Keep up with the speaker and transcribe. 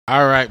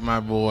All right, my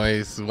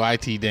boys,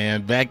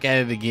 YTDan back at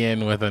it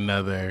again with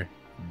another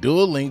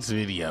Duel Links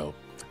video.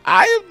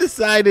 I have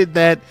decided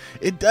that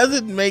it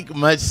doesn't make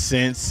much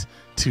sense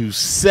to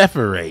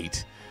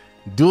separate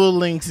Duel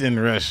Links and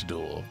Rush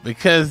Duel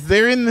because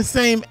they're in the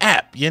same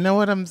app, you know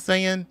what I'm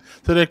saying?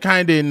 So they're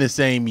kind of in the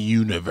same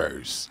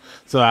universe.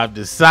 So I've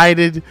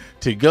decided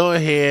to go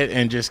ahead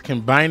and just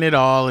combine it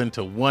all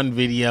into one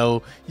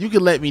video. You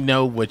can let me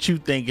know what you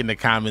think in the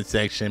comment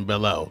section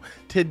below.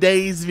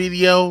 Today's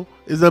video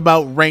is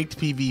about ranked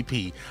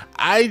PvP.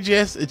 I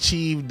just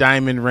achieved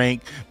diamond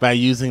rank by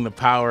using the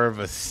power of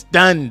a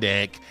stun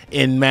deck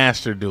in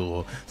Master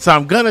Duel. So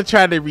I'm gonna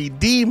try to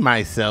redeem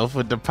myself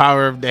with the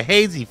power of the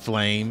Hazy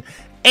Flame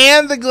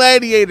and the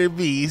Gladiator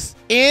Beast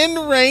in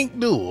ranked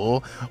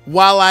duel,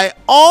 while I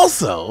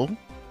also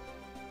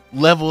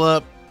level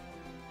up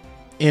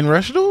in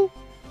Rush Duel.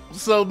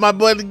 So my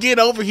boy, get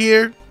over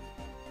here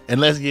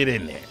and let's get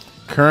in there.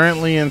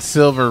 Currently in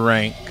silver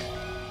rank,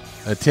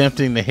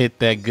 attempting to hit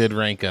that good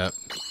rank up.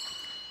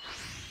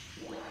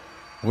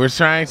 We're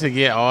trying to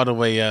get all the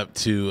way up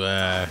to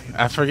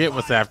I forget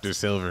what's after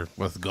silver.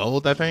 What's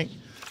gold, I think?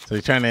 So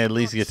we're trying to at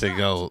least get to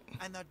gold.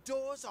 And the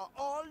doors are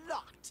all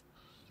locked.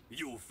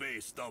 You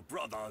face the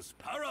brothers'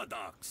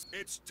 paradox.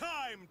 It's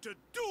time to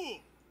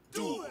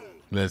duel.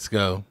 Let's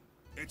go.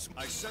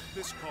 I set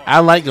this card. I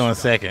like going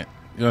second.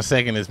 Going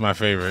second is my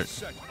favorite.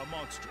 Set a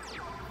monster.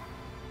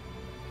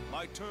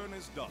 My turn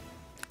is done.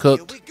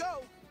 Cooked. Here we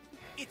go.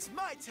 It's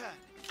my turn.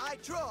 I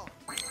draw.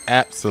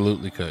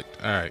 Absolutely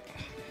cooked. All right.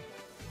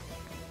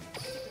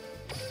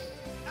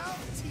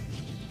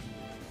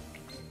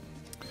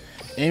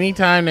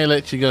 Anytime they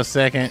let you go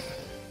second,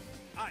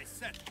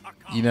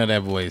 you know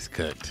that boy's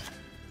cooked.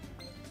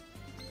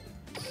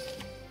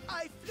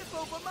 I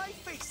flip over my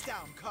face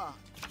down card.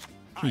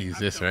 Use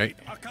this, right?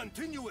 A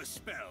continuous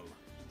spell.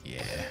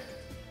 Yeah.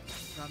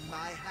 From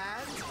my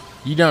hand.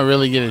 You don't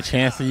really get a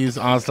chance to use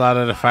Onslaught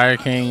of the Fire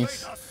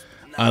Kings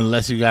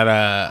unless you got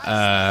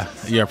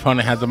your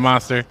opponent has a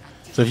monster.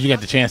 So if you got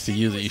the chance to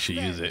use it, you should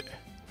use it.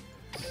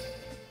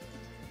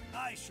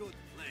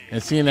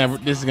 And seeing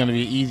that this is going to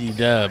be an easy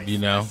dub, you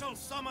know.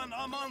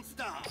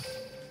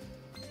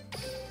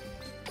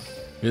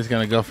 Just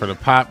going to go for the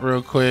pop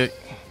real quick.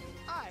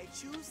 I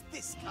choose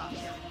this card.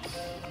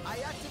 I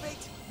activate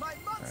my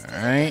monster.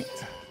 All right.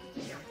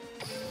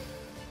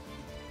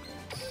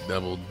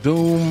 Double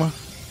Doom.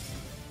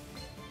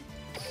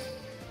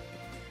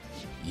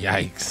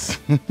 Yikes.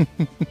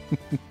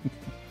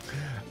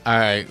 All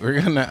right, we're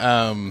going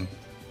to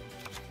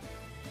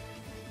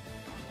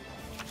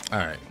all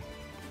right.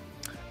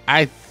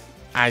 I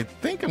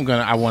think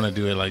I want to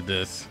do it like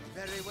this.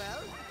 Very well.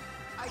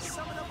 I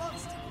summon a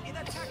monster in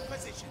attack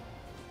position.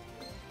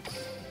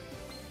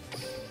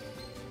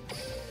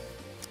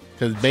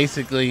 Because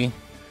basically,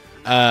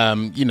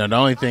 you know, the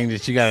only thing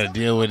that you got to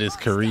deal with is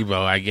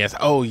Karibo, I guess.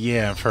 Oh,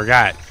 yeah, I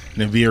forgot.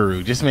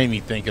 Nibiru. Just made me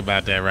think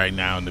about that right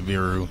now,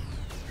 Nibiru.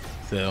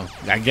 So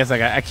I guess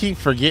I keep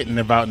forgetting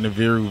about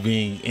Nibiru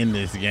being in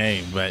this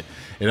game, but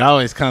it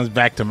always comes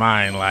back to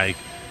mind, like,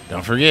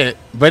 don't forget.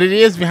 But it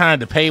is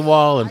behind the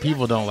paywall, and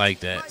people don't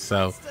like that,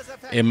 so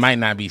it might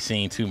not be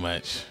seen too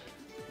much.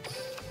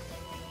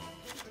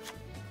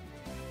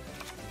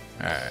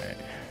 All right.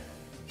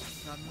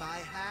 From my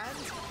hand.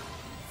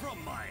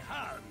 From my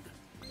hand.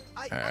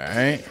 I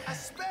Alright. a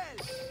spell.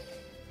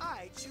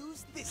 I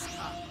choose this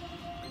card.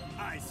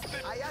 I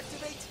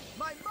activate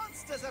my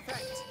monster's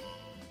effect.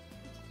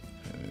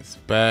 It's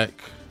back.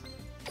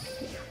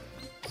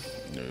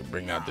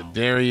 Bring out the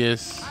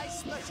Darius. I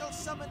special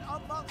summon a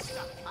monster.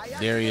 I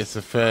Darius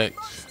activate effect.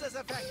 my monster's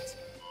effect.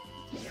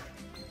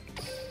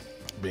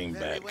 Bring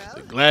Very back well.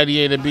 the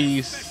Gladiator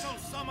Beast. Special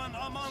summon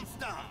a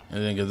monster.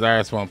 And then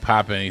Gazarus won't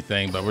pop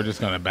anything, but we're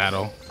just going to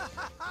battle.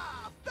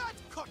 That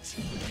caught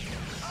you.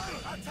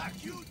 I'll attack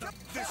you.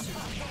 This is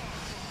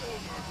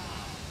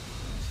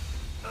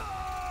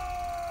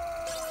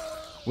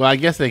Well, I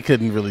guess they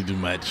couldn't really do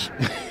much.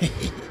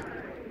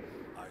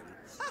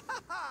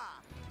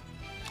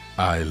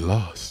 I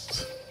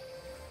lost.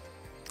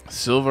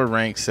 Silver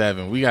rank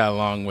 7. We got a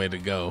long way to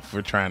go if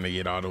we're trying to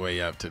get all the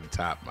way up to the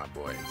top, my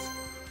boys.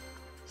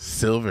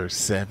 Silver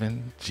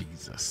 7.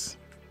 Jesus.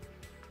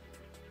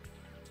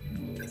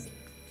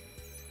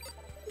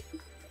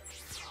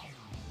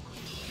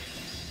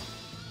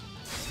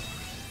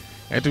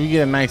 After we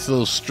get a nice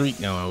little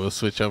streak going, we'll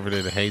switch over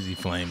to the Hazy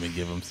Flame and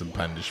give him some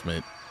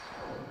punishment.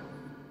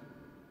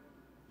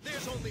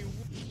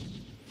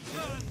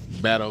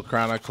 Battle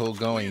Chronicle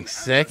going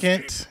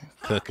second.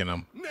 Cooking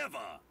them. Never.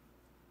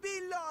 be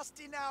lost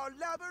in our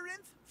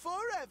labyrinth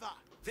forever.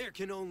 There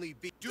can only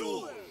be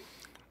duel.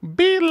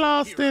 Be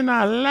lost in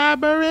a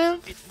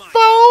labyrinth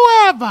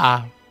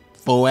forever.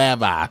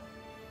 Forever.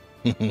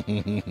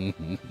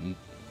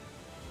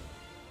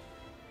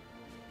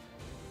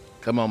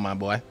 Come on, my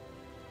boy.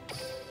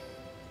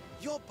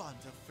 Your bond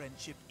of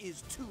friendship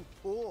is too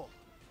poor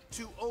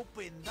to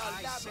open the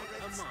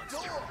labyrinth's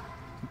door.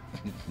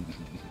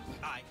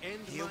 I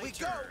end Here my we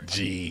go. turn.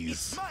 Jeez.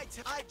 It's my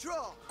turn. I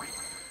draw.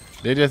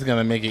 They're just going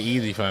to make it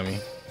easy for me.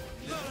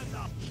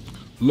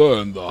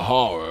 Learn the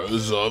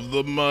horrors of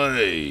the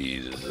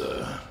maze.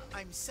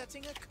 I'm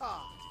setting a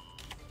card.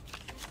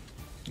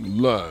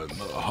 Learn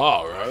the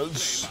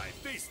horrors My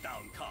face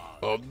down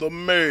card. of the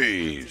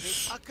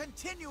maze. A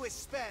continuous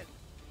spell.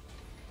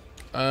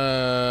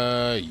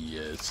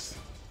 Yes.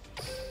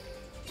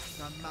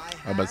 From my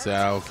I'm about to say,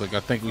 I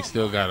think we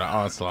still got an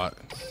onslaught.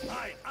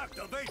 I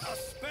activate a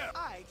spell.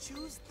 I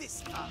choose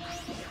this card.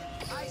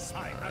 I I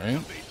spell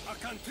activate a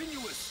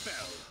continuous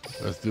spell.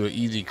 Let's do an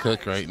easy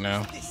cook right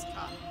now. this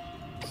card.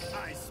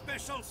 I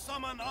special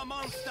summon a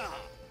monster.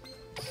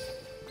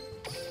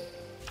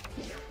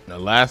 The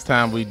last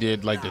time we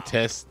did like the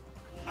test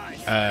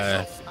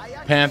I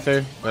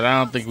Panther, but I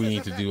don't think we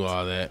need to do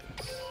all that.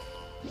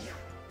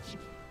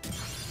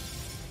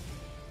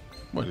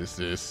 What is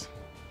this?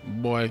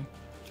 Boy.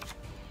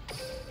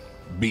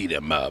 Beat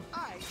him up.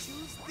 I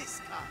choose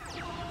this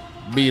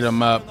card. Beat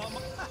him up.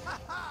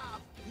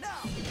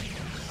 Now,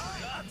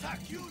 attack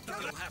you.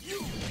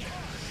 You.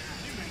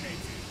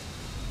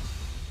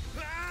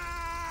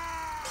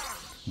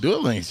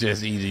 Duel Links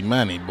just easy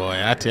money,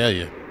 boy. I tell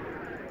you.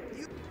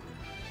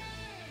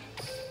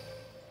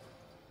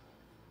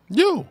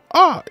 You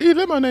are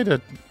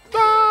eliminated.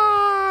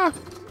 Ah!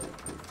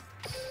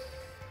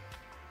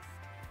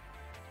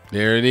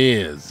 There it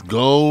is.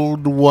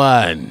 Gold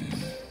 1.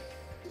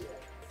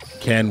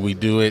 Can we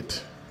do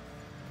it?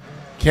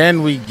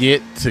 Can we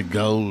get to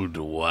gold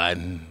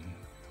 1?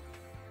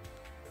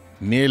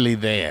 Nearly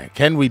there.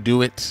 Can we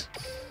do it?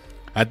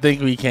 I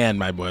think we can,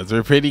 my boys.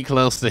 We're pretty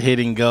close to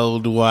hitting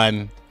gold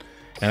 1.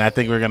 And I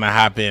think we're going to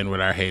hop in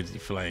with our hazy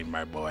flame,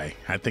 my boy.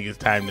 I think it's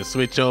time to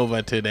switch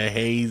over to the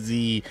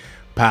hazy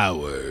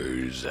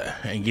powers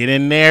and get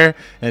in there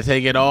and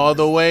take it all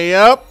the way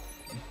up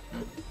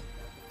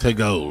to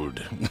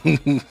gold.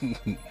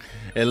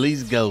 At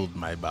least gold,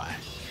 my boy.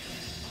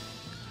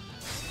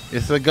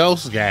 It's a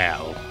ghost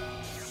gal.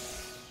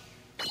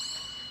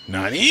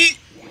 Nani?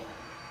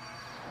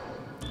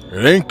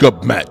 Rank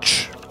up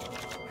match.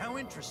 How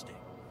interesting.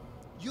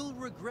 You'll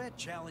regret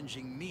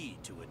challenging me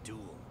to a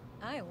duel.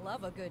 I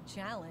love a good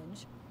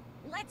challenge.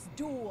 Let's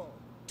duel.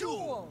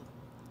 Duel.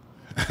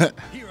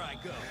 Here I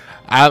go.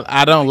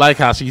 I don't like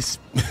how she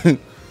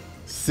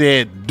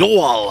said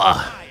duel.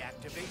 I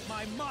activate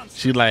my monster.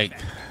 She like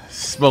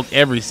spoke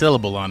every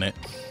syllable on it.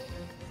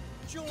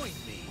 Join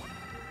me.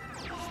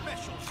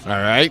 Special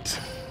All right.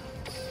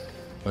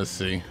 Let's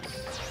see.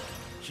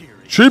 here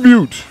it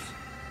Tribute. is.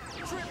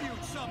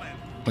 Tribute summon.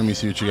 Let me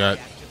see what you got.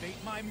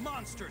 Activate my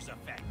monster's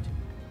effect.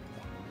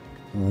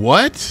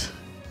 What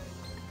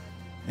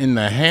in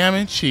the ham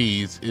and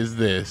cheese is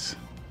this?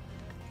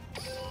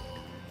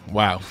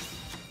 Wow.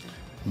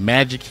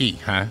 Magic key,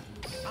 huh?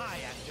 I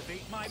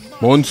activate my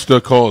Monster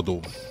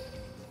Cardle.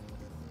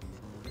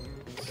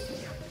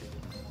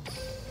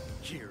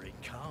 Here it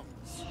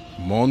comes.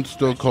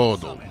 Monster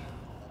Cardle.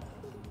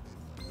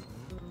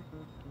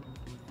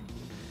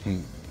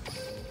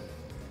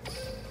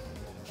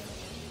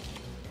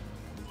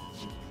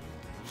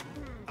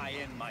 I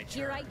end my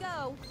turn. Here I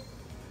go.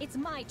 It's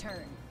my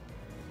turn.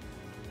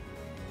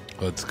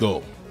 Let's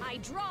go. I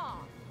draw.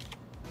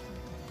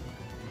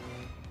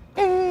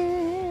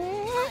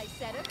 I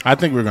set it. I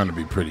think we're going to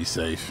be pretty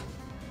safe.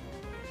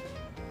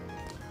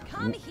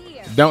 Come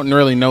here. Don't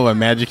really know what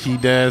magic key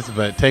does,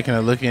 but taking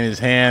a look in his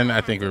hand,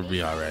 I think we'll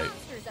be all right.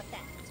 Monster's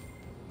effect.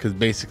 Because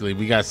basically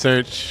we got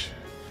search,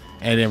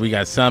 and then we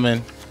got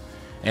summon,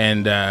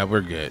 and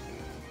we're good.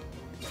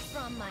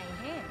 From my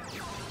hand.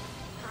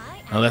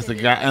 I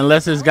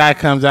Unless this guy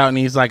comes out and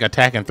he's like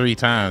attacking 3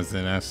 times,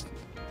 then that's.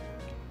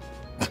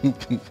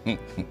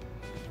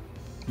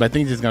 But I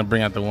think he's just gonna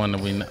bring out the one that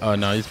we. Oh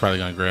no, he's probably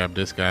gonna grab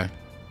this guy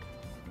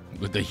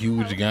with the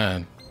huge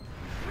gun.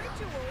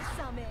 Ritual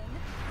summon.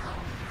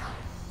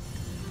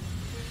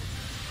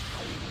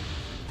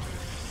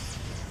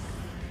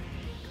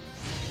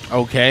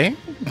 Okay,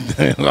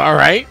 all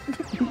right.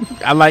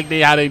 I like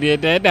how they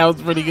did that. That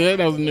was pretty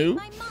good. That was new.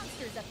 My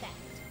monster's effect.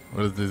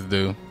 What does this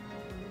do?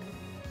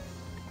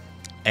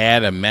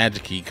 Add a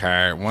magic key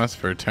card once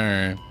per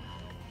turn.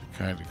 The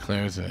card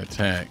declares an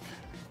attack.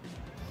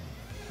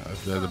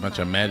 This does a bunch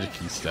of magic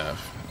key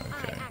stuff.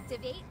 Okay. I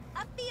activate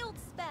a field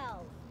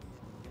spell.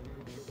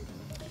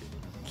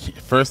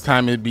 First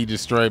time it'd be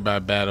destroyed by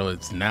battle,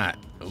 it's not.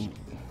 Ooh.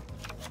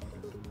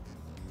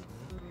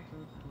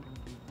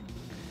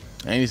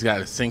 And he's got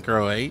a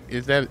Synchro 8.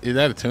 Is that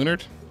a tuner?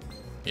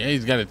 Yeah,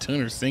 he's got a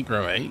tuner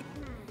Synchro 8.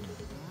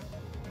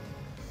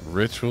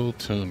 Ritual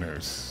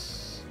tuners.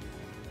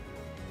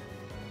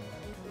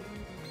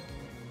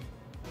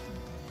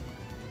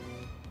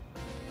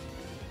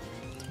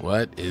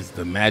 What is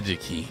the magic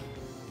key?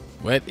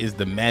 What is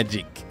the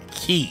magic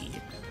key?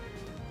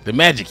 The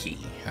magic key.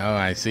 Oh,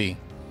 I see.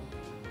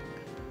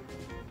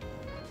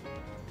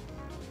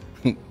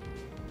 He's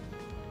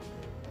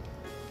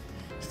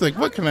like,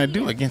 what can I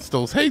do against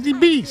those hazy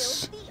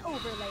beasts? The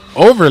overlay.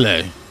 Overlay.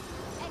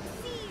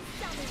 Exceed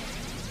summon.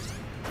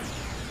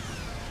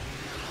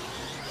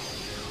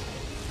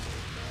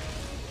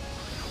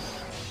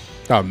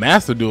 Oh,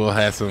 Master Duel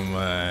has some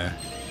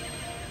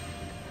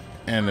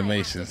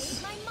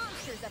animations. Activate my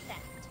monster's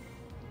effect.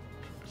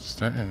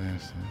 starting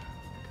this.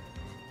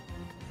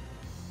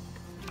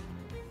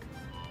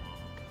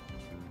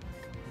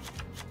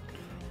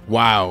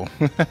 Wow.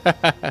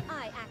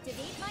 I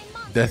activate my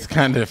monster. That's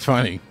kind of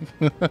funny.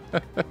 Come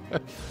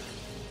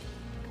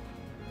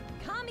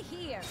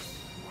here.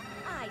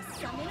 I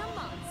summon a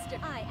monster.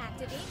 I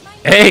activate my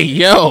Hey,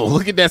 yo,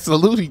 look at that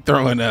salute he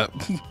throwing up.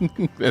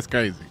 That's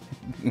crazy.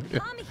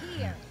 Come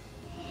here.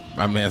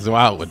 My man's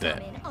wild with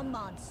that. Summon a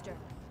monster.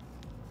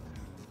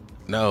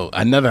 No,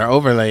 another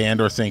overlay and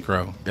or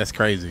synchro. That's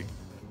crazy.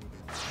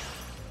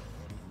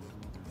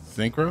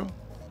 Synchro?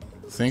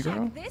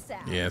 Synchro? Check this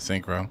out. Yeah,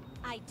 synchro.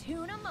 I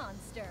tune a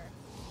monster.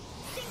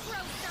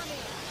 Synchro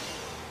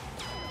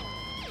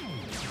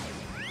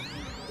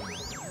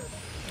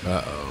summon.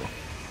 Uh-oh.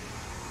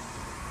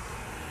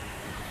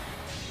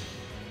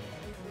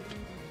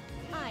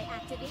 I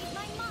activate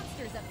my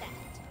monster's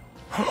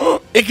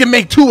effect. It can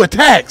make 2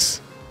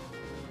 attacks.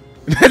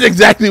 That's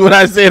exactly what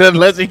I said,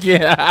 unless it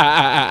can.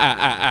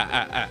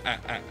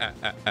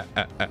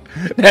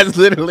 That's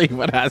literally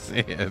what I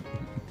said.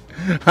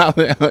 How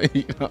the hell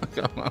you don't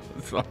come up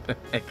with something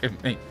that can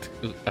make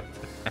 2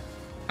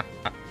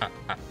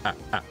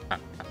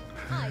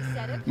 I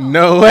set a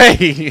No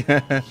way.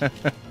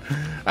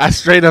 I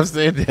straight up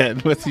said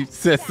that unless you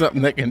said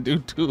something that can do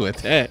 2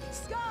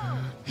 attacks. go.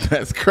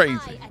 That's I crazy.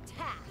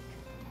 attack.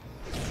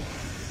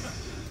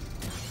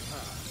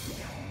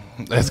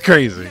 That's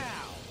crazy.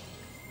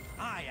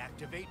 I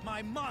activate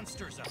my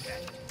monster's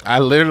effect. I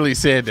literally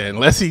said that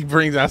unless he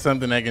brings out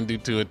something that can do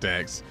 2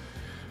 attacks.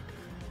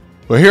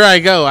 Well, here I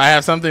go. I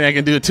have something that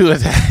can do 2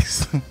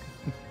 attacks.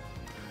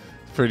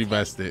 Pretty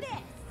busted. My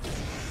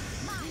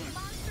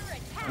monster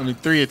attack. I mean,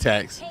 3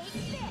 attacks. Take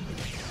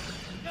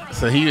this.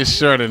 So he is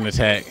short an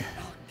attack.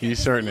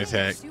 He's short an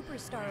attack. A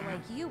superstar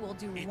like you will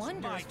do It's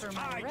wonders my for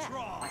my I rep.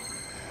 draw.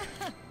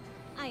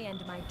 I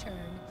end my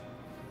turn.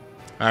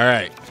 All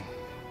right.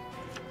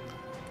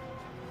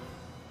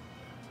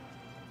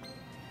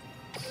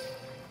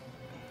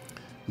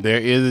 There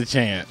is a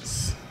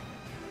chance.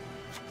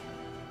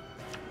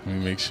 Let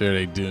me make sure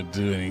they do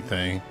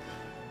anything.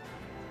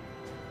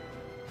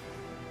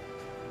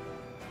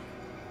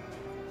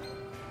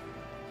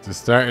 To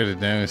start at the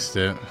damage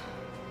step,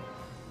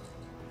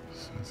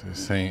 so it's the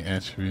same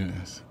attribute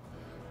as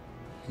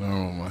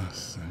normal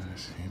monster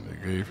in the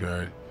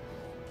graveyard.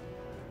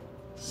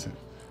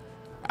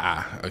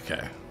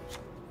 Okay.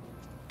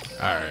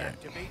 All I right.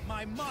 activate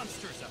my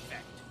monster's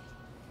effect.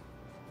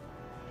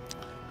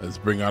 Let's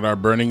bring out our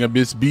Burning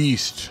Abyss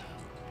Beast.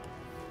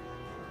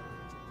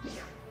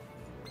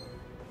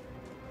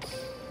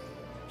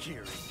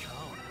 Here it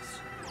comes.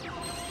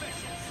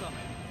 Special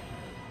summon.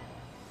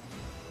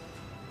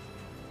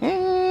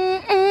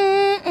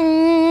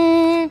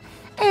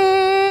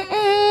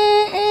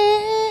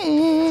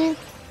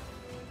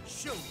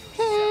 Show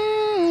yourself.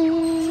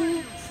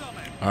 Tribute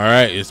summon. All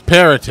right, it's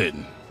parroted.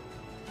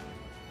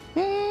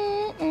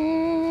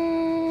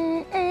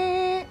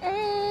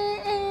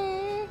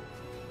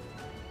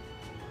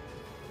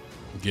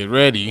 Get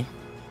ready.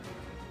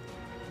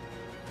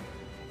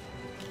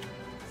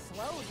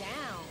 Slow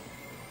down.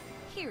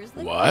 Here's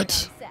the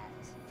What? card I set.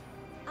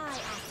 I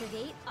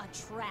activate a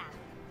trap.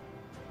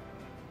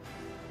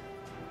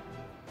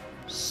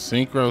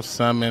 Synchro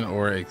summon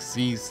or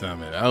exceed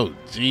summon. Oh,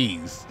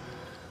 jeez.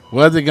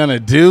 What's it gonna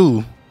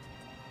do?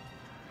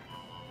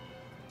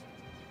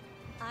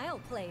 I'll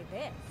play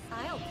this.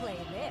 I'll play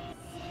this.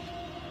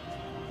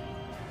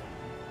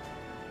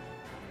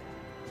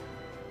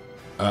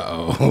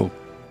 Uh-oh.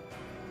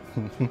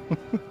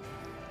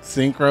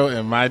 Synchro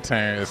in my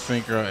turn is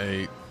Synchro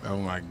 8. Oh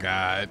my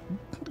god.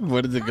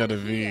 What is it gonna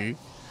be?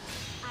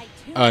 I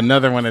tune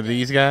Another one of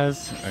these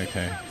guys?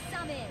 Okay. Synchro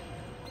summon.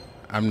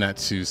 I'm not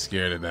too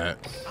scared of that.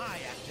 I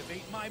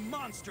activate my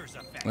monster's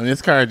effect. And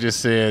this card just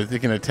says it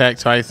can attack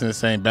twice in the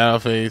same battle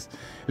phase.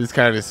 This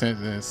card is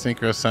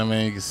Synchro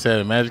Summon. You can set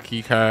a magic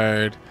key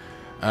card.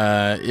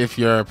 If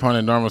your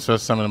opponent normal special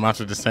summon a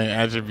monster with the same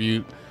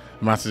attribute,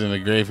 monsters in the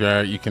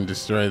graveyard, you can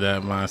destroy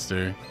that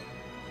monster.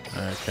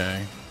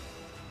 Okay.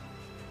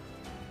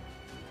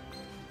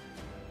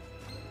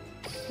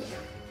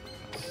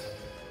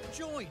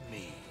 Join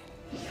me.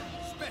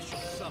 Special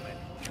summon.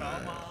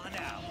 Come on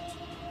out.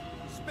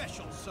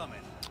 Special summon.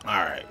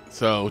 All right.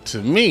 So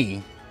to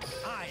me,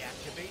 I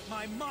activate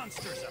my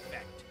monster's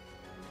effect.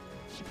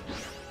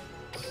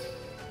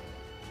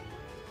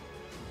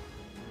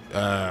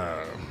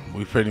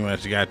 we pretty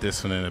much got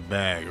this one in the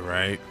bag,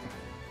 right?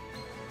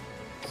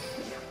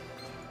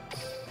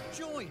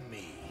 Join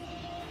me.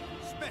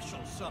 Special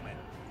summon.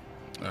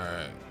 All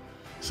right.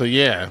 So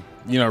yeah,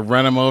 you know,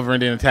 run them over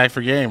and then attack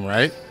for game,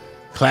 right?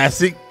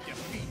 Classic.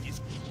 Defeat is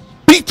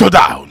Beat to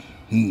down.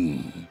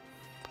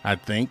 I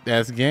think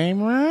that's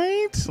game,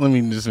 right? Let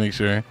me just make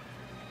sure.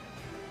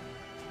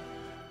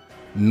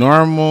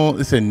 Normal.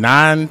 It's a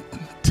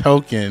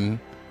non-token.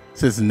 It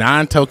says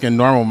non-token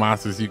normal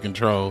monsters you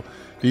control.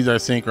 These are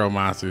synchro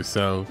monsters,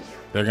 so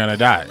they're gonna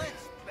die.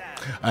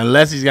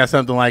 Unless he's got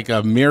something like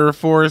a mirror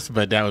force,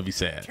 but that would be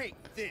sad. take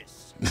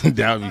this.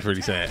 That would be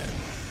pretty sad.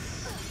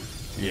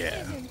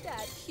 Yeah. Isn't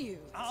that cute?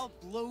 I'll I'll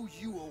blow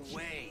you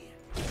away.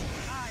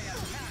 I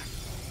attack.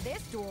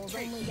 This duel's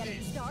only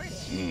getting started.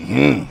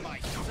 My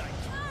sight.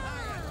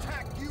 I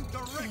attack you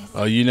directly.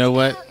 Oh, you know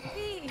what?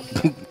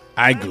 Be.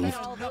 I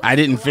goofed. I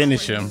didn't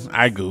finish him.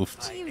 I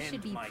goofed. You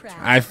should be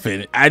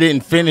proud. I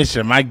didn't finish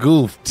him. I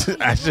goofed.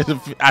 I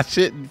shouldn't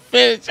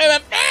finish. Should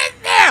have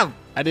finished him.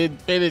 I didn't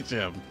finish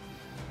him.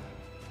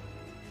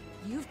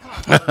 You've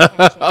caught my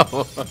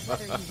attention,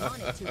 whether you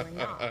wanted to or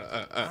not.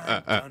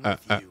 I'm done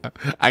with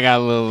you. I got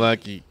a little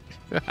lucky.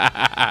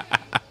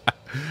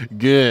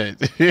 Good.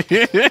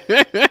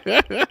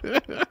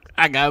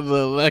 I got a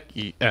little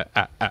lucky.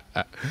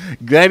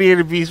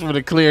 Gladiator Beast would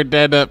have cleared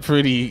that up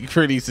pretty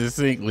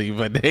succinctly,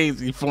 but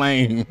Hazy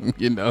Flame,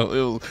 you know,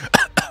 it was.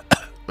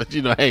 But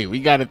you know, hey, we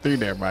got it through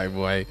there, my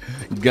boy.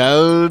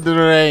 Gold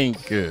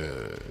rank.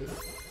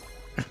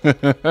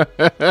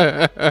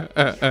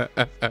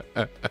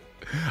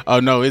 Oh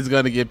no, it's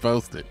gonna get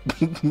posted.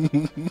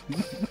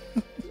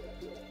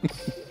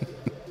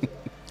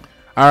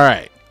 All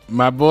right,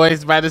 my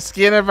boys, by the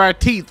skin of our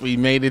teeth, we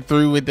made it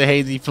through with the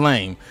Hazy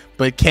Flame.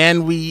 But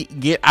can we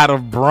get out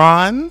of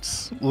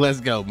bronze?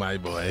 Let's go, my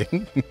boy.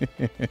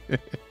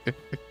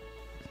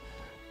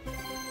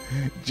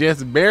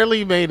 Just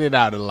barely made it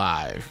out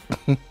alive.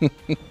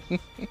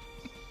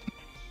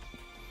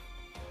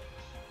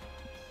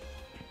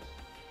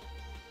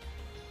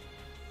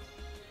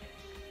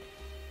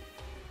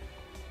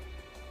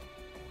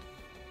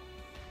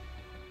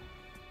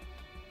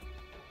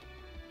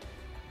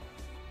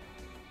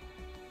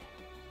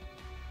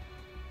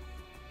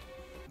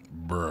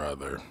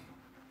 Brother.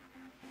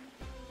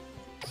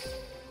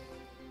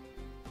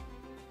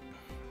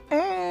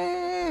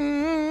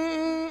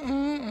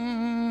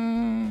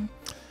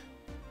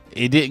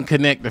 It didn't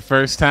connect the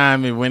first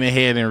time. It went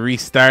ahead and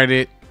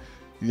restarted.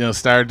 You know,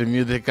 started the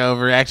music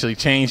over. Actually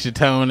changed the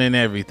tone and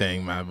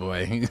everything, my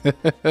boy.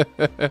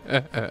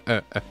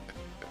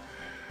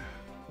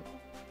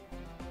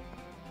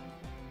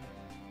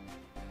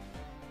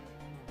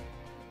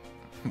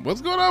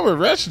 What's going on with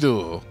Rush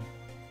Duel?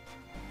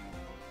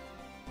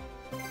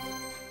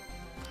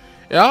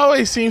 It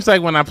always seems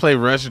like when I play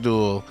Rush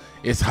Duel,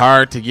 it's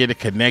hard to get a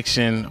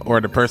connection,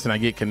 or the person I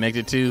get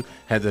connected to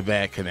has a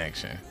bad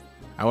connection.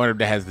 I wonder if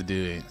that has to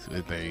do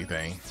with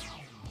anything.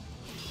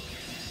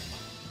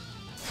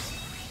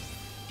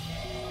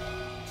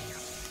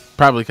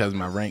 Probably because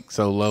my rank's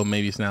so low,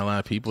 maybe it's not a lot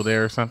of people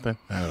there or something.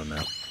 I don't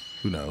know.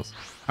 Who knows?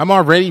 I'm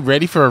already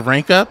ready for a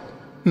rank up?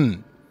 As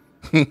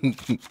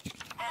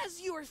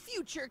your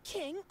future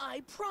king,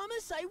 I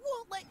promise I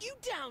won't let you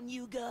down,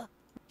 Yuga.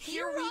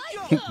 Here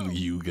I go.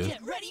 Yuga.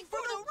 Get ready for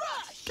the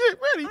rush. Get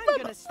ready I'm for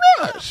gonna the speed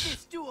up rush.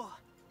 this duel.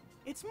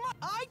 It's my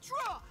I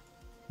draw.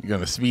 You're going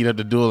to speed up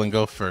the duel and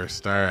go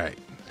first. All right.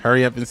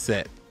 Hurry up and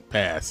set.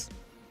 Pass.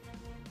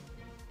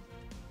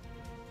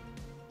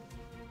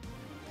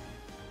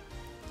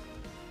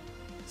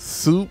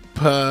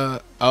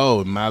 Super.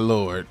 Oh, my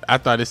lord. I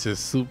thought it said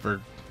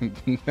super.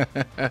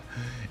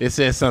 It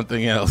says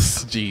something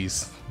else.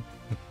 Jeez.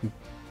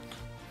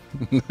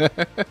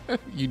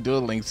 You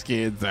Duel Links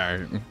kids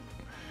are.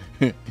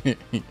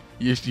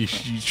 you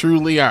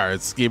truly are.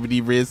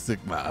 Skibbity Red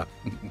Sigma.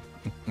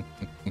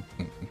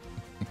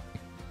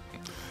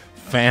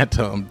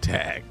 Phantom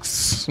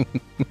tax.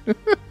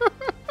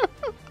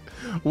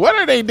 What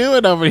are they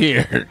doing over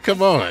here?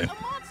 Come on.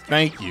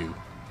 Thank you.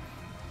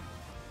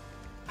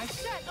 I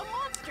set a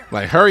monster.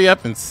 Like, hurry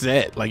up and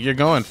set. Like, you're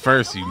going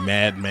first, you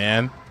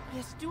madman.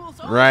 This duel's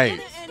only Right.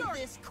 gonna end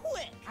this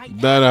quick.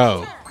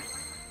 No.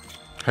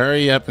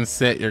 Hurry up and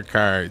set your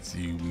cards,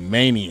 you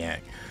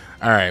maniac.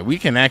 All right, we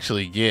can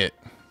actually get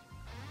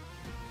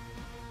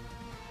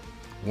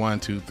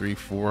 1, 2, 3,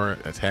 4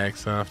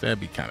 attacks off.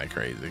 That'd be kind of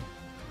crazy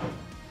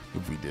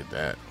if we did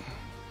that.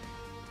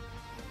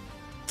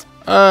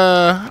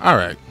 All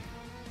right.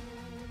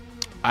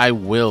 I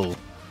will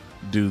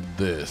do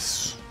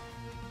this.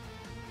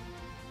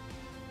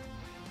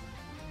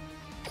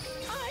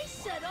 I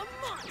set a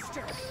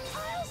monster.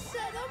 I'll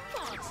set a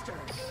monster.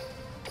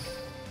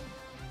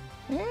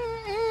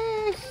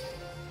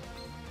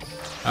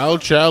 I'll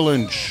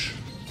challenge.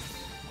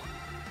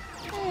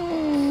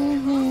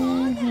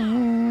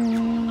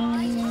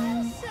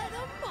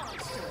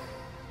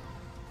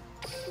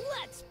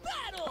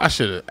 I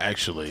should have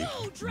actually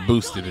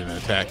boosted and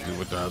attacked it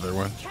with the other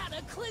one.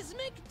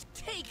 Cataclysmic,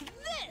 take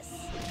this.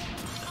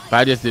 But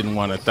I just didn't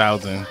want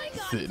 1,000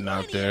 sitting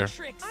out there.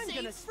 I'm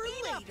gonna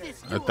speed up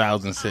this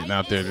 1,000 sitting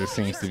out there, that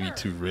seems to be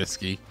too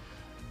risky.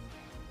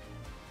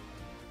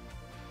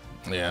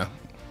 Yeah.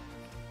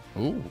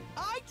 Ooh.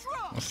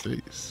 What's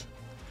these?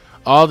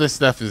 All this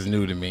stuff is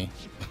new to me.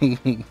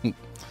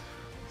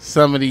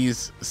 Some of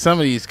these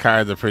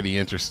cards are pretty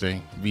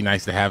interesting. Be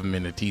nice to have them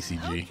in the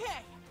TCG. Okay.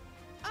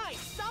 I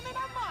summon a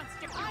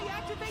monster. I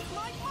activate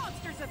my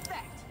monster's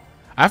effect.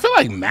 I feel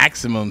like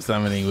maximum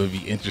summoning would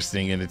be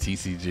interesting in the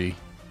TCG.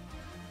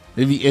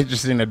 It'd be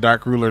interesting to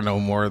Dark Ruler no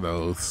more of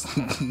those.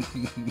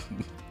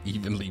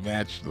 Evenly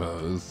match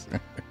those.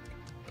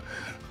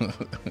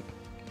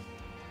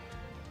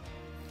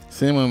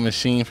 Send one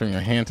machine from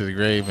your hand to the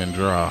grave and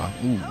draw.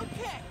 Ooh.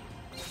 Okay.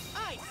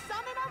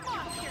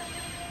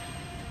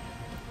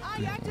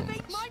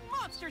 activate my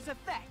monster's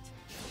effect.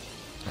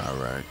 All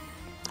right.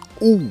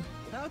 Ooh.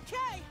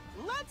 Okay,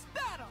 let's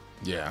battle.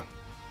 Yeah.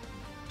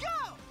 Go.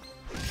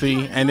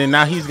 See, and then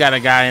now he's got a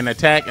guy in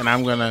attack, and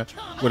I'm gonna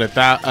with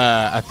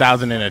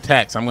 1,000 in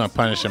attack. So I'm gonna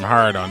punish him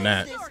hard on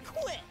that.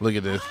 Look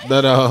at this.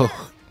 Da-da.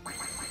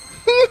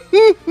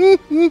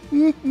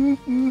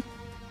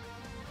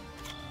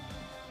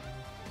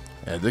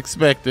 As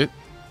expected.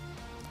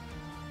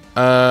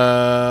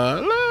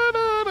 I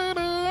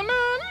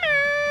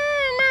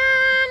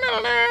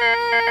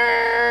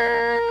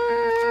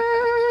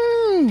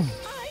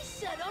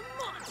said a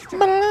monster.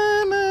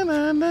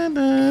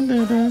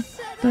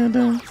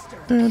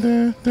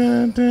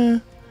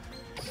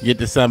 Get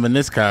to summon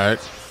this card.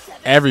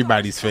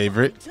 Everybody's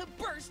favorite. To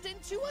burst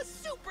into a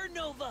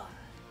supernova.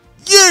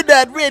 You're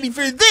not ready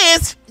for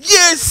this.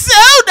 You're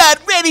so not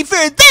ready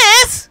for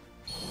this.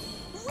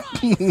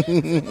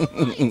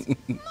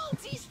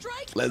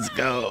 Multi-strike. Let's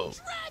go.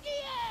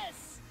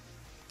 Dragius.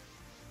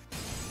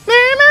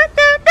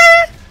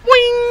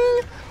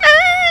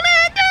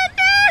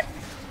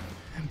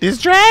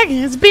 This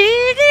dragon's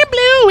big and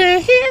blue,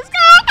 and he's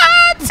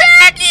gonna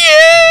attack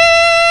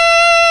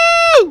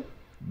you.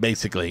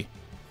 Basically.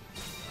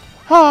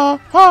 Ha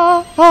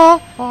ha ha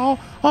ha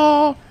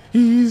ha.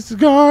 He's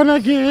gonna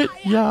get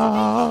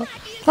ya.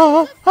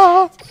 Ha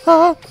ha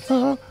ha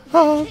ha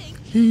ha.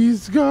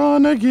 He's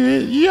gonna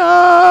get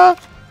ya.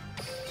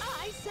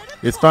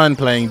 It's fun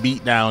playing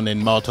beatdown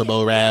in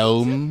multiple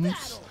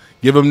rounds.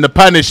 Give him the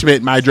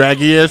punishment, my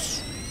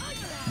Dragius.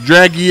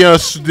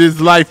 Dragius, this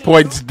life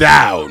points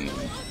down.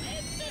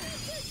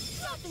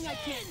 Nothing I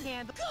can't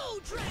handle. Go,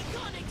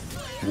 Draconic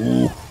Slayer.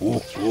 Ooh,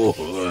 ooh,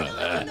 ooh.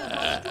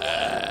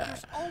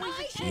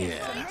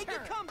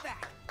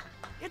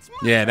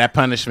 Yeah, that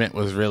punishment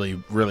was really,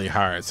 really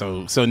hard.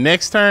 So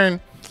next turn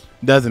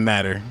doesn't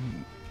matter.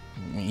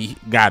 He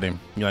got him.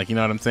 You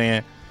know what I'm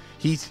saying?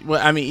 Well,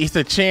 I mean, it's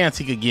a chance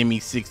he could give me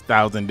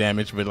 6,000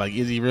 damage, but like,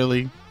 is he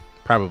really?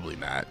 Probably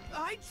not.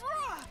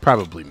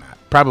 Probably not.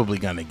 Probably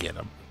gonna get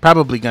him.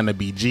 Probably gonna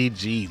be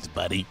GG's,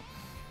 buddy.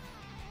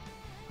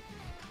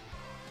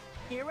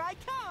 Here I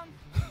come.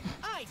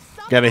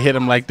 Gotta hit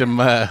him like them,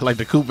 like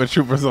the Koopa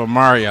Troopers on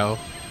Mario.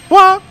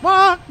 Wah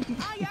wah.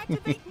 I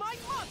activate my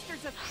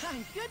monsters if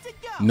I'm good to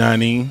go.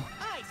 Nani?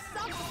 I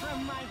summon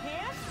from my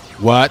hand.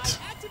 What?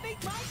 I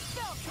activate my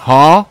spell.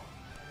 Huh?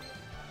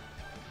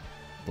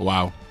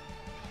 Wow.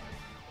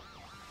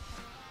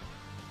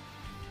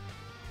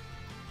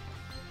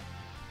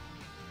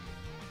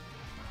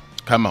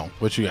 Come on,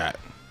 what you got?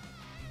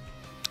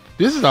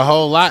 This is a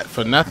whole lot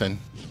for nothing.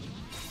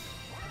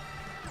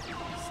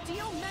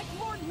 Steel Mech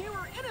Lord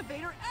Mirror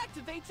Innovator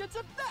activates its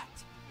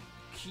effect.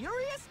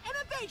 Curious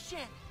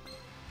innovation.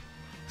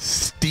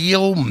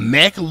 Steel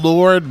Mech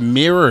Lord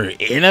Mirror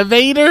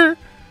Innovator?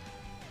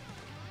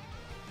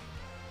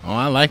 Oh,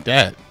 I like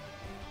that.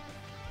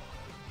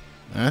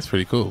 That's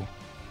pretty cool.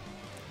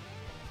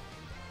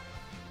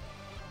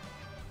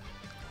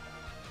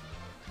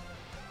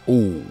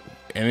 Ooh,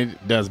 and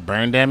it does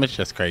burn damage?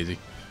 That's crazy.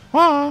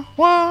 Wah,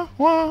 wah,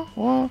 wah,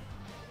 wah.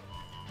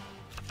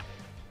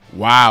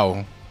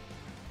 Wow.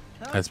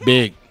 That's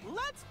big.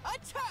 Let's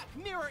attack,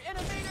 Mirror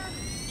Innovator.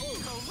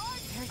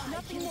 There's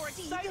nothing more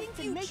exciting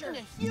than making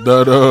a huge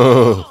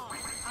Da-da.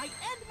 I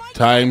end my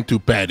Time to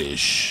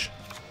perish.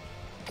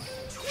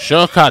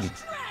 Shokan.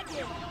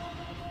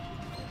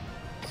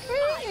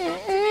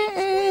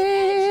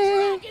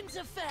 dragon. Dragon's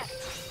effect.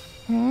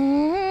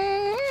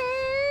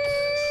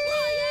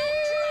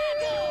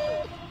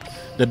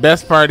 The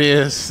best part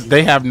is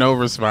they have no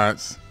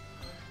response.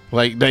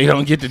 Like, they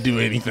don't get to do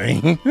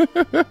anything.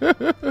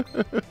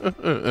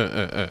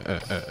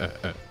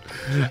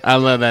 I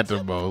love that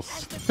the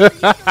most. You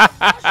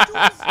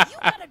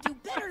gotta do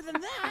better than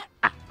that.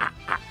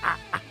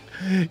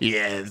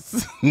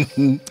 Yes.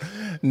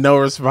 No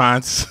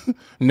response.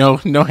 No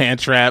hand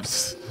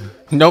traps.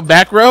 No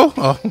back row?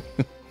 Oh,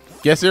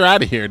 guess you're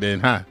out of here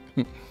then, huh?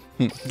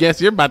 Guess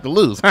you're about to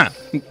lose, huh?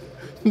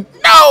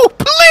 No,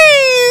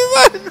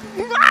 please!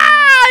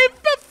 I'm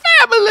the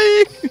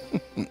family!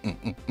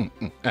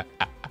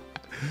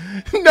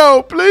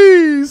 No,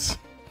 please!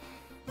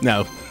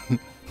 No.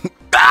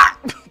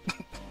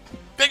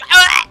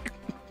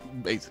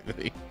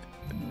 Basically.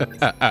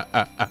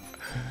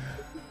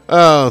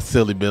 Oh,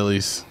 silly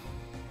billies.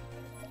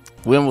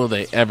 When will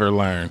they ever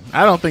learn?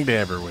 I don't think they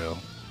ever will.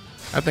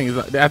 I don't think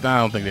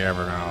they're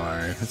ever gonna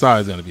learn. It's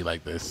always gonna be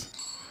like this.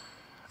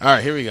 All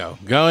right, here we go.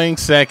 Going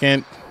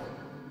second.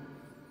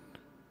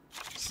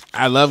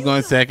 I love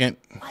going second.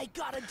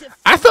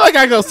 I feel like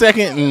I go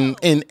second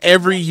in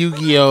every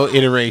Yu-Gi-Oh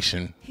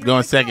iteration.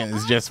 Going second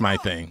is just my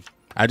thing.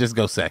 I just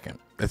go second.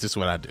 That's just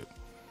what I do.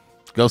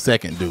 Go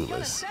second,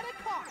 Duelist.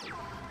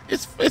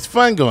 It's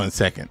fun going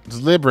second. It's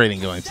liberating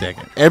going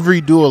second.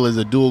 Every duel is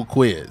a duel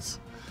quiz.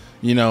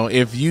 You know,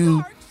 if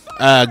you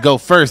go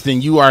first,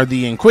 then you are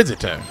the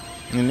Inquisitor.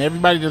 And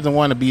everybody doesn't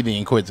want to be the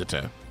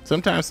Inquisitor.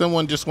 Sometimes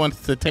someone just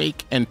wants to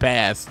take and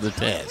pass the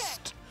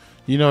test.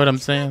 You know what I'm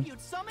saying?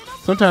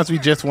 Sometimes we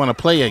just want to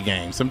play a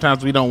game.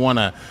 Sometimes we don't want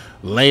to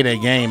lay the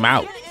game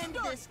out.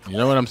 You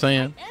know what I'm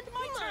saying? And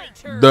my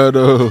turn.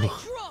 Da-da.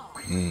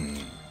 Draw.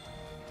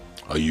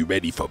 Are you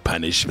ready for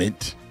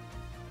punishment?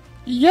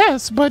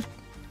 Yes, but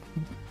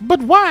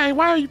why?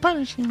 Why are you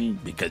punishing me?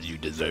 Because you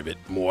deserve it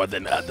more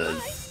than I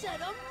others. said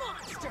a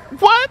monster.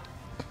 What?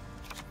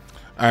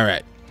 All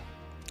right.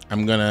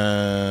 I'm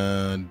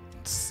gonna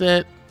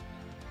set.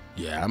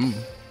 Yeah, I'm.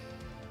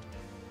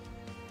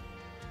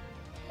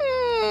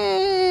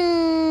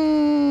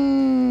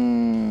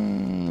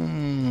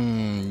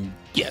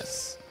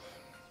 Yes.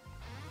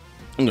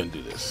 I'm gonna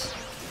do this.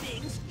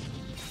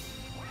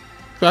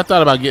 So I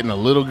thought about getting a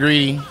little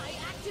greedy, I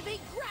activate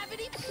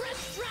gravity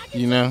press dragon's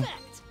you know. effect.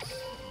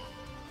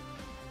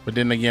 But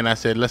then again, I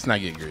said let's not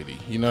get greedy.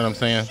 You know what I'm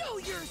saying? Show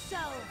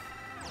yourself.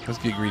 Let's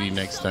get greedy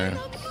next turn.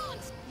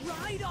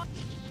 Ride on.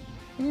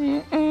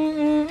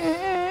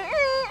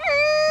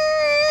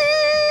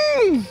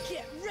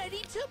 Get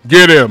ready to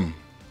Get him.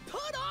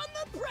 put on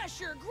the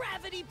pressure,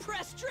 gravity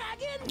press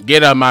dragon.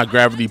 Get up my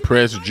gravity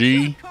press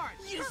G.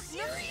 You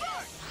serious?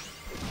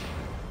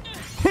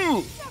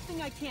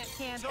 Nothing I can't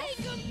handle. Take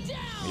him down.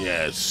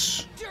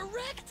 Yes.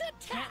 Direct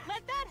attack.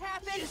 Let that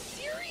happen. You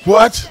serious?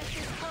 What?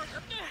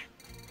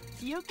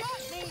 You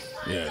got me.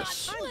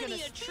 Yes. I'm gonna Plenty of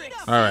speed tricks.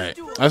 up. All right.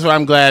 That's why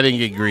I'm glad I didn't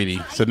get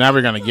greedy. So now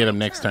we're gonna get him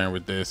next turn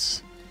with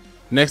this.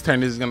 Next turn,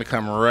 this is gonna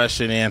come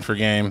rushing in for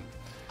game.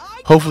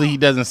 Hopefully he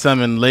doesn't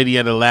summon Lady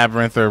of the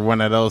Labyrinth or one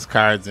of those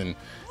cards and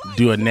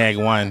do a neg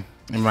one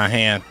in my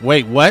hand.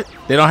 Wait, what?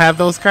 They don't have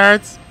those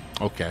cards?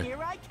 Okay. Here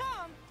I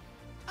come.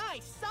 I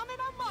summon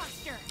a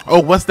monster.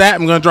 Oh, what's that?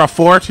 I'm gonna draw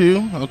 4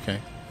 too.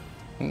 Okay,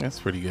 that's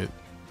pretty good.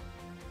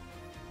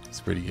 That's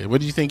pretty good. What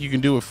do you think you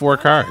can do with 4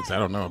 cards? I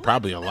don't know.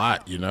 Probably a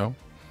lot, you know.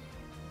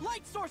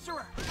 Light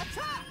sorcerer.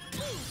 Attack.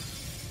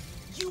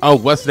 Oh,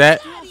 what's that?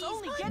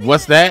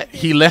 What's that?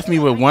 He left me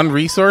with 1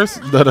 resource.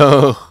 I said a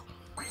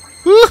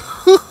monster.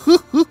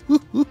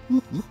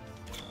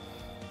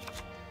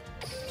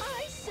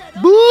 I said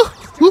a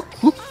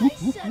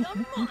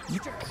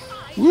monster. I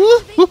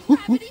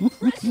activate gravity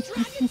press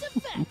dragon's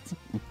effect.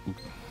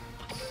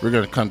 We're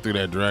gonna come through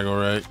that Drago,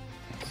 right?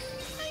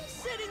 I'm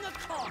setting a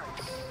card.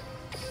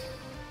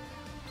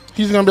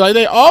 He's gonna be like,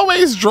 they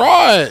always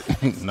draw it.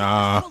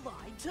 Nah.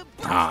 Collide to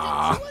burst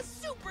Ah. into a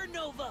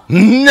supernova.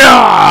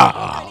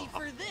 Nah. Ready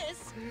for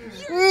this?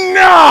 You're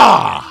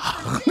Nah.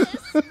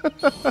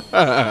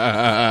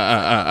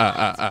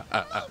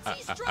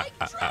 multi-strike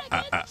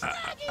dragon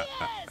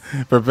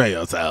Dragius. Prepare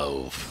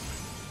yourself.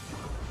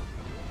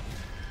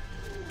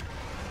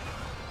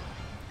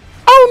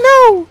 Oh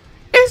no!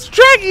 It's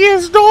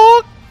Dragius,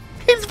 dog!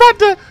 He's about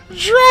to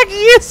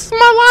Dragius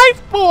my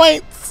life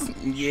points!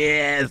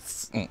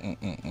 Yes!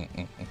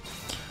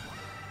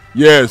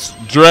 Yes,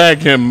 drag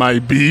him, my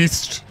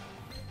beast!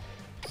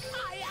 I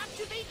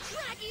activate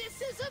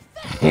Dragius's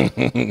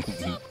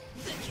effect.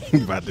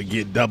 He's about to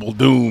get double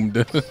doomed.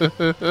 Get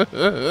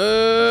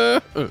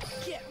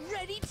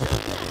ready to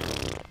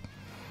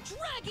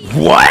Dragius.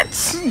 What?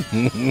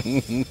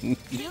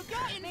 You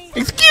got me.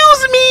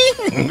 Excuse me!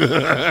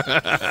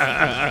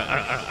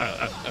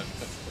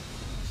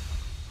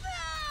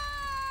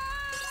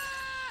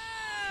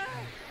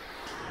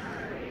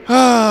 Your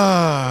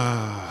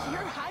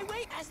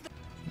highway as the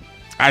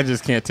I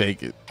just can't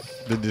take it.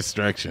 The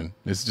distraction.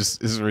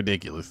 It's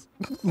ridiculous.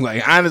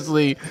 Like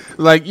honestly,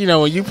 like you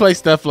know when you play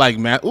stuff like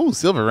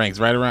Silver Ranks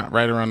right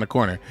around the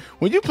corner.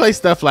 When you play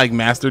stuff like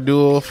Master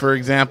Duel, for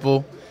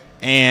example,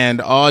 and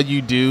all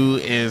you do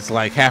is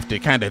like have to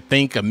kind of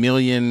think a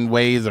million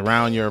ways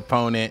around your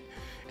opponent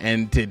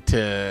and to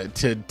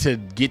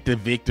get the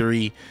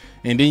victory,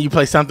 and then you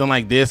play something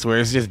like this where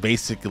it's just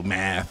basic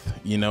math.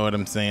 You know what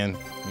I'm saying?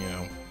 You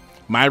know,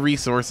 my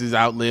resources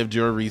outlived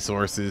your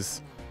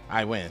resources.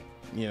 I win.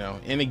 You know,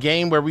 in a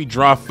game where we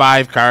draw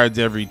 5 cards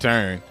every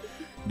turn,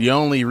 the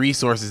only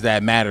resources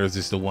that matters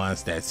is the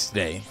ones that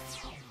stay,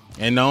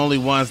 and the only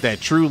ones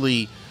that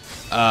truly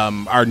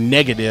are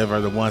negative are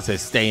the ones that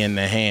stay in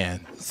the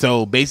hand.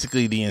 So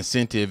basically the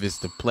incentive is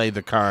to play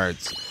the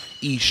cards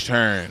each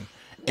turn,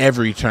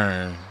 every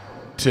turn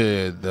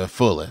to the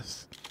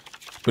fullest.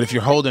 But if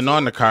you're holding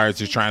on to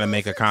cards, you're trying to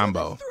make a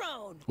combo.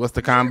 throne. What's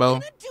the combo?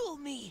 Gonna duel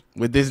me.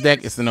 With this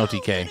deck, it's an So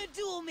OTK. gonna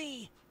duel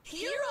me.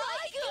 Here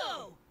I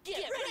go.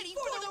 Get ready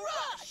for the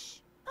rush.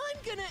 I'm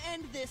gonna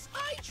end this.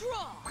 I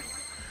draw.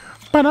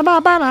 Set a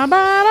monster.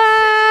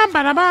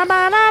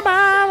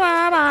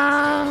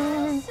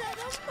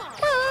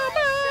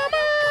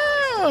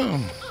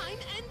 I'm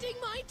ending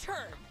my turn.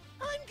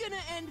 I'm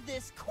gonna end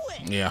this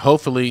quick. Yeah,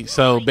 hopefully.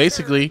 So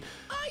basically,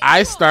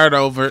 I start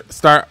over,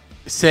 set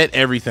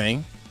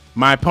everything.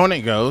 My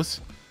opponent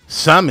goes,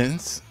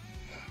 summons,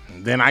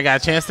 then I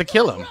got a chance to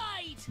kill him.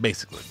 Right.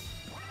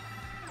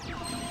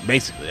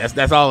 Basically,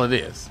 that's all it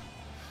is.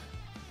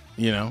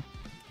 You know,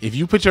 if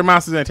you put your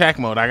monsters in attack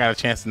mode, I got a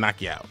chance to knock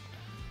you out.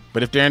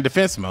 But if they're in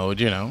defense mode,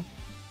 you know,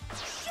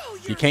 Show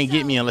you can't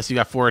get me unless you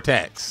got 4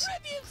 attacks,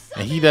 Tribute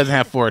and he summon. doesn't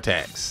have 4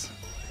 attacks.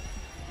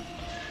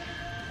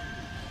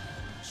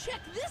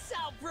 Check this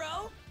out,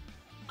 bro.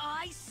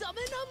 I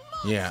summon a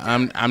monster. Yeah,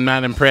 I'm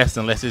not impressed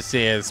unless it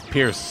says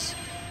Pierce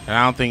And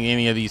I don't think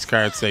any of these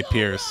cards say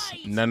Pierce.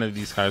 None of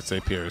these cards say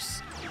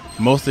Pierce.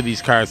 Most of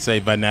these cards say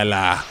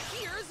Vanilla.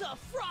 Here's a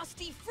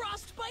frosty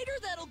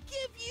frostbiter that'll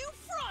give you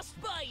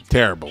frostbite.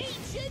 Terrible.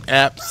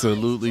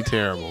 Absolutely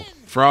terrible.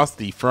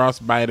 Frosty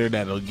frostbiter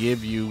that'll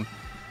give you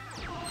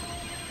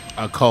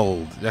a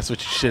cold. That's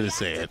what you should have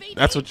said.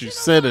 That's what you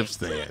should have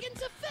said.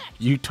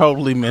 You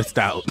totally missed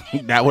out.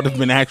 That would have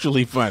been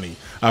actually funny.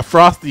 A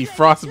frosty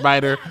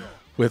frostbiter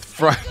with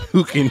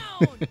who can.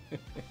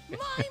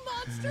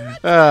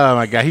 Oh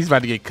my god, he's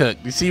about to get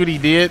cooked. You see what he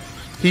did?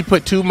 He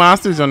put 2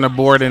 monsters on the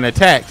board and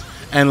attacked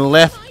and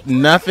left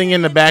nothing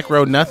in the back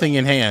row, nothing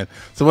in hand.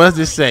 So what does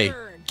this say?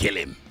 Kill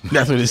him.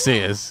 That's what it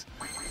says.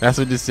 That's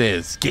what this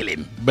says. Kill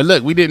him. But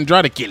look, we didn't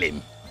draw to kill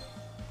him.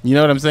 You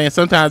know what I'm saying?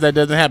 Sometimes that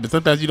doesn't happen.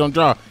 Sometimes you don't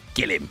draw.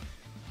 Kill him.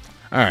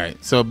 All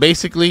right. So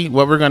basically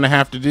what we're going to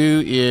have to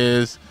do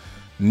is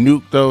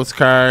nuke those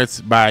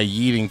cards by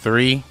yeeting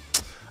 3.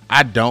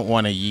 I don't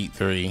want to yeet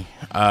 3.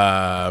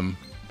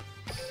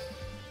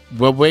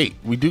 Well, wait.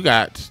 We do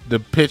got the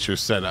pictures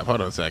set up.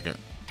 Hold on a second.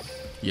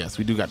 Yes,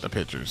 we do got the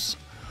pictures.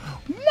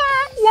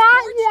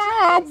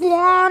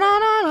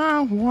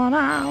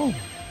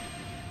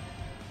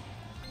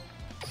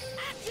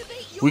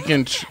 We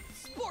can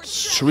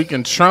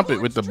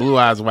trumpet with the Blue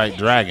Eyes White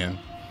Dragon.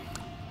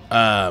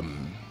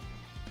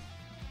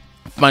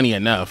 Funny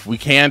enough, we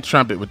can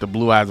trumpet with the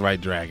Blue Eyes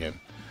White Dragon.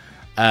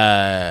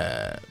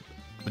 But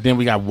then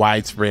we got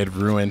Widespread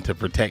Ruin to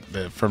protect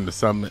from the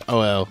summon. Oh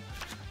well,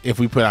 if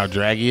we put out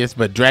Dragius,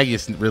 but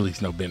Dragius really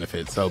is no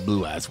benefit. So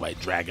Blue Eyes White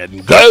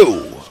Dragon,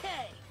 go!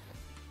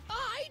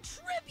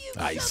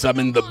 I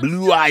summon the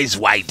Blue Eyes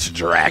White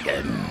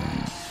Dragon.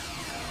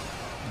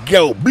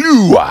 Go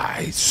Blue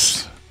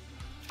Eyes!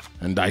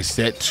 And I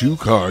set 2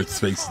 cards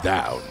face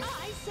down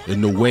in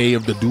the way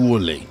of the Duel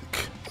Link.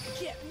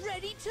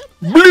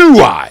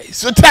 Blue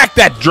Eyes, attack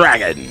that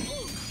dragon!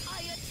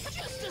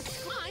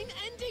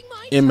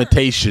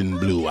 Imitation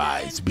Blue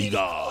Eyes, be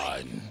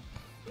gone.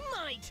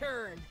 My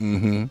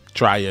turn.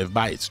 Try your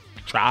bias.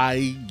 Try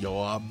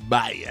your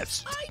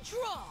bias. I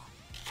draw.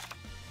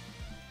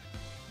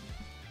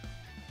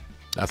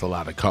 That's a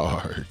lot of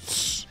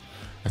cards.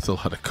 That's a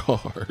lot of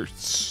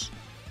cards.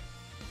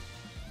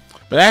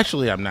 But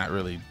actually, I'm not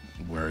really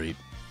worried.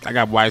 I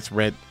got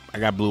Widespread. I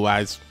got Blue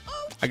Eyes.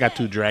 I got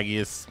 2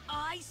 Dragius.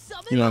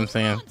 You know what I'm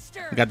saying?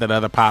 I got that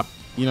other pop.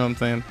 You know what I'm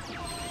saying?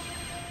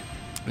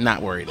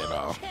 Not worried at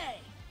all.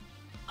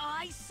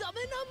 I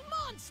summon a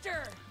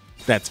monster.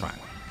 That's fine.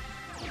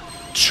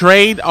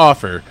 Trade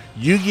offer.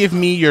 You give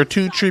me your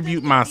 2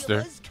 tribute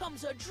monster.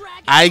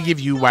 I give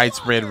you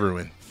Widespread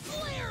Ruin.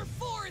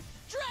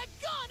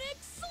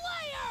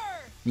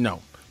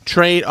 No.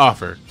 Trade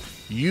offer.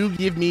 You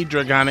give me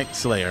Dragonic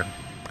Slayer.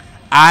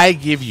 I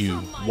give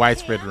you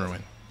Widespread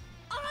Ruin.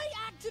 I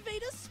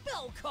activate a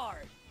spell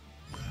card.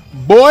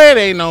 Boy, it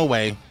ain't no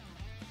way.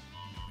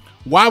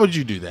 Why would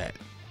you do that?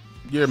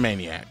 You're a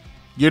maniac.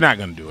 You're not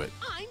gonna do it.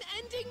 I'm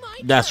ending my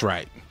That's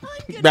right.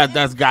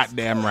 That's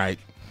goddamn right.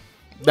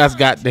 That's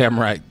goddamn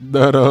right.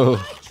 No.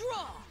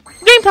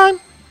 Game time.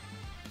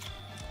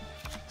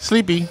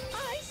 Sleepy.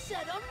 I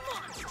set a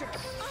monster.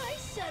 I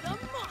set a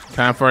monster.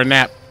 Time for a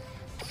nap.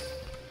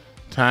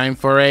 Time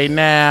for a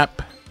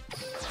nap.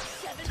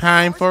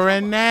 Time for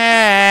a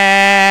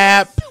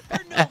nap.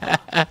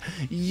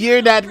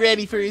 You're not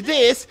ready for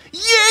this.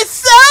 You're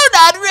so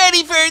not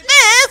ready for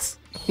this.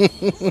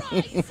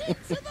 Rise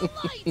into the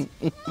light.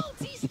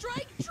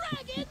 Multi-strike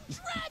dragon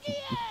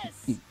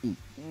Dragius.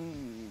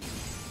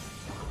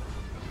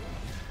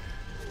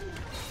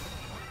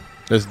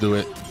 Let's do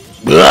it.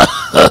 Don't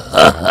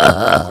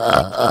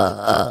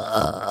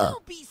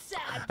be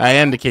sad. I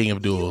am the king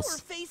of duels. You're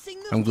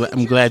facing the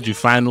I'm glad you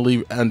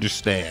finally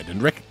understand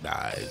and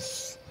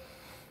recognize.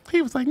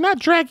 He was like, not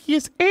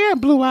Dragius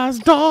and Blue Eyes,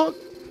 dog.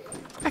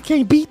 I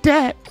can't beat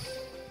that.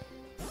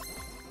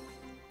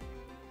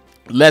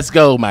 Let's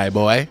go, my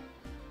boy.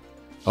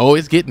 Oh,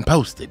 it's getting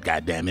posted,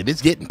 goddammit.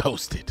 It's getting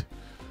posted.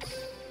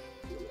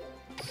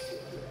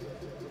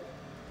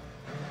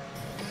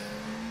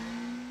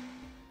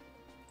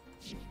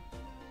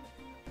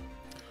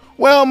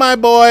 Well, my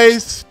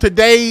boys,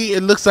 today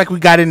it looks like we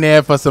got in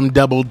there for some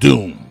double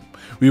doom.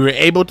 We were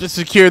able to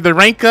secure the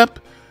rank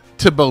up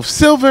to both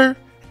silver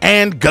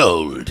and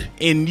gold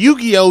in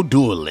Yu-Gi-Oh!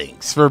 Duel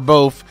Links for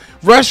both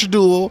Rush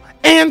Duel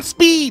and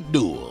Speed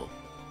Duel.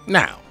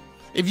 Now,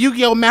 if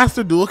Yu-Gi-Oh!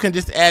 Master Duel can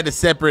just add a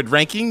separate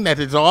ranking that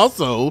is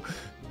also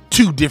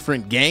 2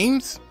 different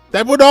games,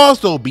 that would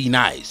also be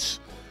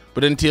nice.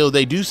 But until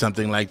they do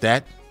something like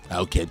that,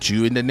 I'll catch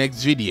you in the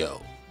next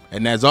video.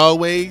 And as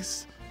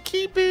always,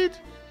 keep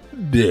it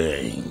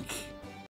dank.